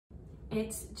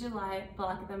It's July,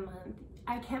 block of the month.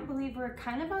 I can't believe we're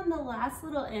kind of on the last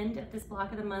little end of this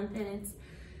block of the month and it's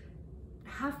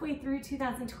halfway through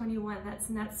 2021. That's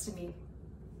nuts to me.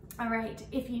 All right,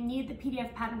 if you need the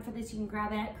PDF pattern for this, you can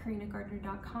grab it at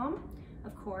karinagardner.com.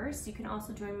 Of course, you can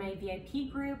also join my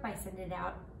VIP group. I send it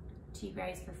out to you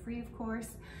guys for free, of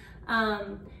course.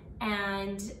 I'm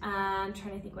trying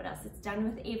to think what else. It's done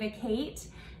with Ava Kate.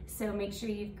 So make sure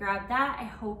you've grabbed that. I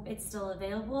hope it's still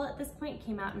available at this point. It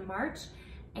came out in March.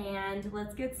 And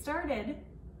let's get started.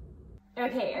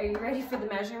 Okay, are you ready for the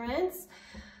measurements?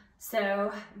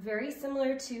 So very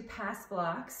similar to past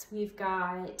blocks, we've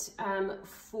got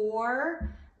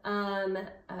 4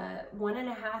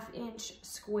 1.5 inch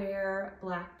square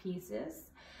black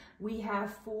pieces. We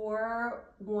have 4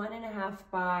 1.5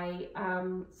 by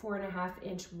 4.5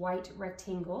 inch white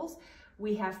rectangles.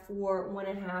 We have 4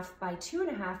 1.5 by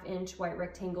 2.5 inch white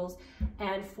rectangles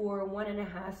and 4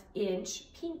 1.5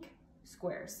 inch pink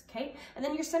squares, okay? And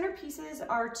then your center pieces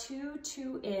are 2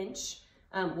 2-inch,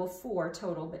 well 4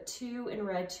 total, but 2 in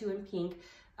red, 2 in pink.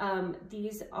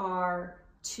 These are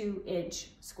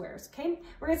 2-inch squares, okay?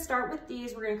 We're gonna start with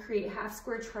these. We're gonna create half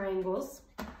square triangles.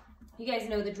 You guys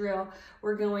know the drill.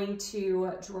 We're going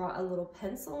to draw a little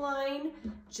pencil line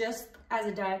just as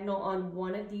a diagonal on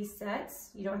one of these sets.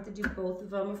 You don't have to do both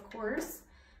of them, of course.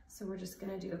 So we're just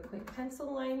gonna do a quick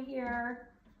pencil line here,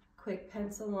 quick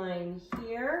pencil line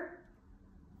here,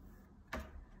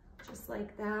 just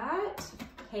like that.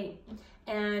 Okay,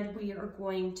 and we are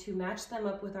going to match them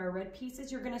up with our red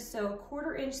pieces. You're gonna sew a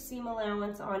 1/4 inch seam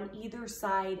allowance on either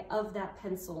side of that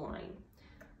pencil line.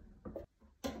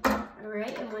 All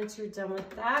right, and once you're done with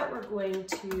that, we're going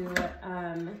to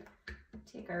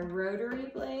take our rotary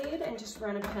blade and just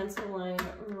run a pencil line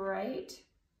right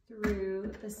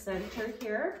through the center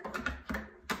here.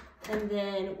 And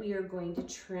then we are going to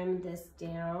trim this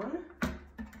down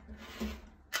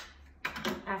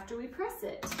after we press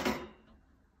it.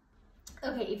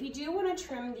 Okay, if you do want to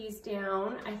trim these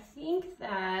down, I think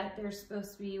that they're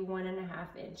supposed to be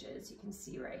 1.5 inches. You can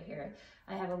see right here,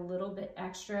 I have a little bit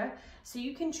extra. So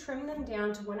you can trim them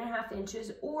down to 1.5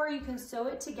 inches, or you can sew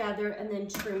it together and then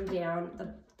trim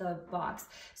down the box.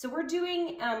 So we're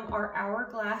doing our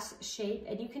hourglass shape,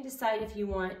 and you can decide if you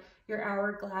want your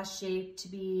hourglass shape to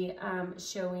be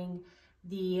showing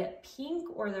the pink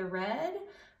or the red.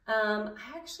 I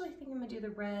actually think I'm gonna do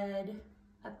the red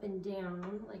up and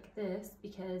down like this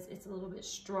because it's a little bit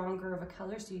stronger of a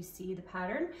color so you see the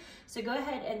pattern. So go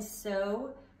ahead and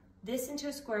sew this into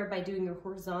a square by doing your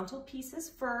horizontal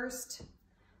pieces first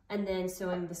and then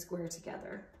sewing the square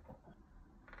together.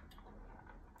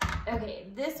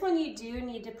 Okay, this one you do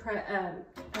need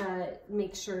to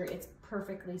make sure it's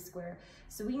perfectly square.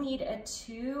 So we need a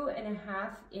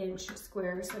 2.5 inch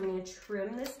square. So I'm going to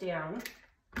trim this down.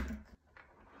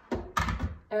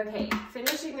 Okay,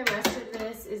 finishing the rest of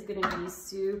this is going to be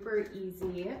super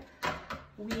easy.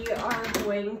 We are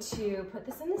going to put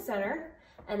this in the center,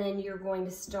 and then you're going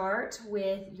to start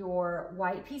with your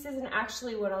white pieces. And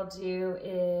actually what I'll do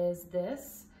is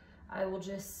this. I will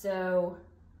just sew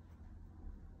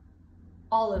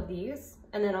all of these,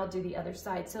 and then I'll do the other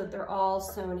side. So they're all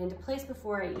sewn into place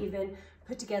before I even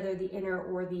put together the inner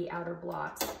or the outer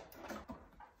blocks.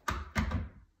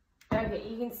 Okay,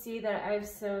 you can see that I've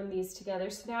sewn these together.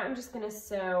 So now I'm just gonna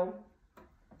sew,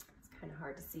 it's kind of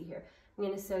hard to see here. I'm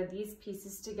gonna sew these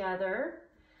pieces together,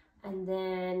 and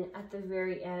then at the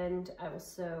very end, I will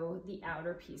sew the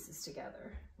outer pieces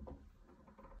together.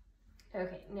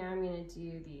 Okay, now I'm gonna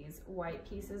do these white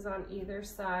pieces on either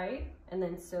side, and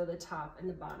then sew the top and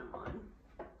the bottom on.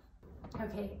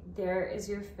 Okay, there is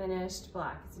your finished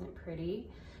block. Isn't it pretty?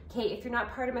 Okay, if you're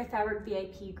not part of my Fabric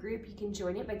VIP group, you can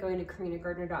join it by going to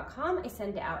karinagardner.com. I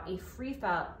send out a free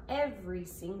file every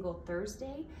single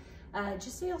Thursday,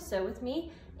 just so you'll sew with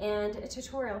me, and a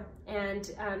tutorial. And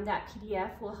that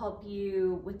PDF will help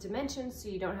you with dimensions, so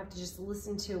you don't have to just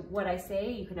listen to what I say.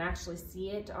 You can actually see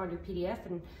it on your PDF,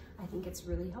 and I think it's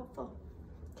really helpful.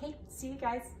 Okay, see you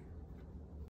guys.